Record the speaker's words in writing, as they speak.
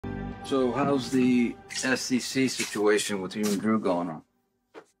So how's the SEC situation with you and Drew going on?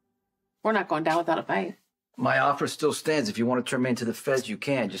 We're not going down without a fight. My offer still stands. If you want to turn me into the feds, you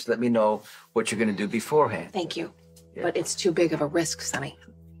can. Just let me know what you're going to do beforehand. Thank you. Yeah. But it's too big of a risk, Sonny.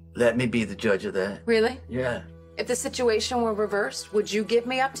 Let me be the judge of that. Really? Yeah. If the situation were reversed, would you give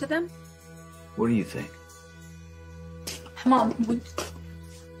me up to them? What do you think? Mom,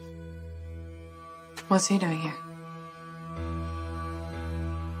 what's he doing here?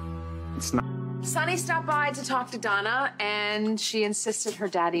 It's not. Sonny stopped by to talk to Donna, and she insisted her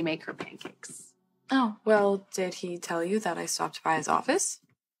daddy make her pancakes. Oh, well, did he tell you that I stopped by his office?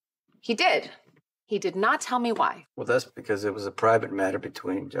 He did. He did not tell me why. Well, that's because it was a private matter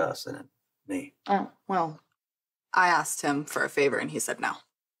between Justin and me. Oh, well, I asked him for a favor and he said no.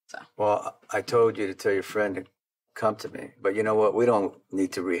 So. Well, I told you to tell your friend to come to me. But you know what? We don't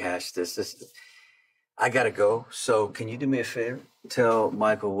need to rehash this. I gotta go. So can you do me a favor? Tell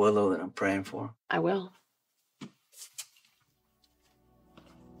Michael Willow that I'm praying for him. I will.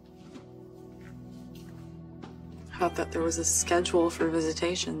 I thought that there was a schedule for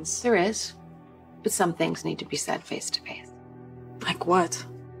visitations. There is. But some things need to be said face to face. Like what?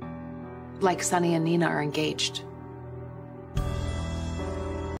 Like Sonny and Nina are engaged.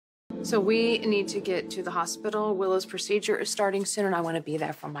 So we need to get to the hospital. Willow's procedure is starting soon, and I want to be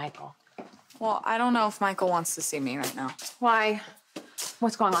there for Michael. Well, I don't know if Michael wants to see me right now. Why?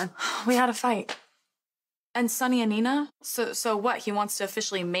 What's going on? We had a fight. And Sonny and Nina? So what? He wants to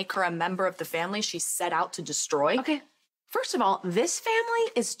officially make her a member of the family she set out to destroy? Okay. First of all, this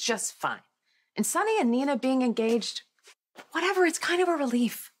family is just fine. And Sonny and Nina being engaged, whatever, it's kind of a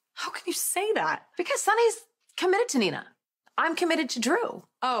relief. How can you say that? Because Sonny's committed to Nina. I'm committed to Drew.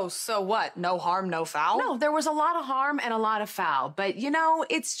 Oh, so what? No harm, no foul? No, there was a lot of harm and a lot of foul. But, you know,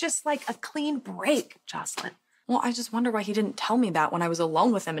 it's just like a clean break, Jocelyn. Well, I just wonder why he didn't tell me that when I was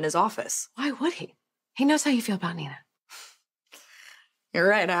alone with him in his office. Why would he? He knows how you feel about Nina. You're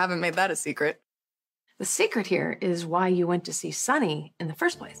right, I haven't made that a secret. The secret here is why you went to see Sonny in the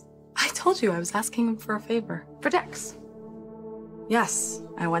first place. I told you I was asking him for a favor. For Dex. Yes,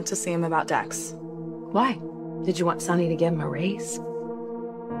 I went to see him about Dex. Why? Did you want Sonny to give him a raise?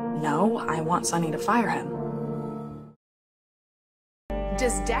 No, I want Sonny to fire him.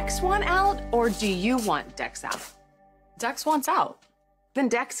 Does Dex want out, or do you want Dex out? Dex wants out. Then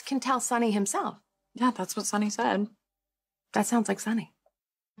Dex can tell Sonny himself. Yeah, that's what Sonny said. That sounds like Sonny.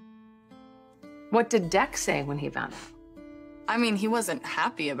 What did Dex say when he found out? I mean, he wasn't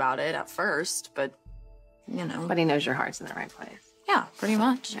happy about it at first, but, you know. But he knows your heart's in the right place. Yeah, pretty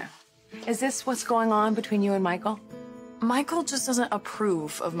much. Yeah. Is this what's going on between you and Michael? Michael just doesn't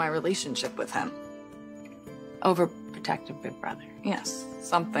approve of my relationship with him. Overprotective big brother. Yes,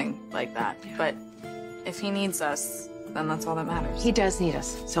 something like that. Yeah. But if he needs us, then that's all that matters. He does need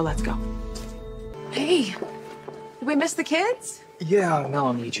us, so let's go. Hey, did we miss the kids? Yeah,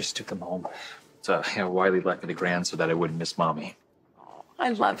 Melanie just took them home. So, Wiley left me the Grand so that I wouldn't miss Mommy. Oh,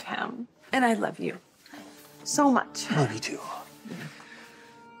 I love him. And I love you. So much. Love you too.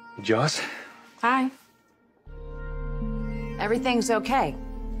 Joss? Hi. Everything's okay,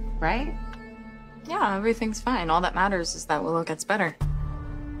 right? Yeah, everything's fine. All that matters is that Willow gets better.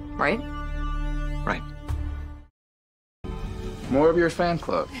 Right? Right. More of your fan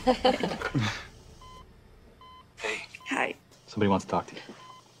club. Hey. Hi. Somebody wants to talk to you.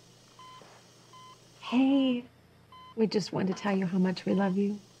 Hey, we just wanted to tell you how much we love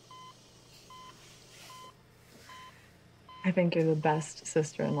you. I think you're the best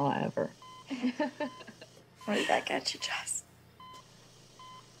sister-in-law ever. Right back at you, Jess.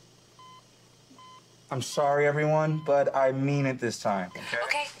 I'm sorry, everyone, but I mean it this time.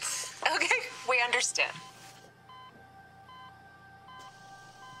 Okay, we understand.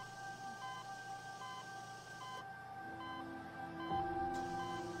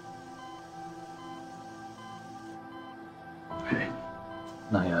 Hey.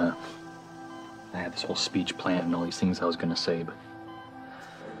 I had this whole speech planned and all these things I was gonna say, but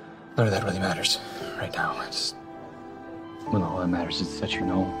none of that really matters right now. Well, all that matters is that you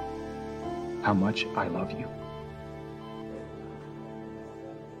know how much I love you.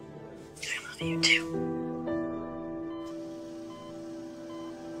 I love you too.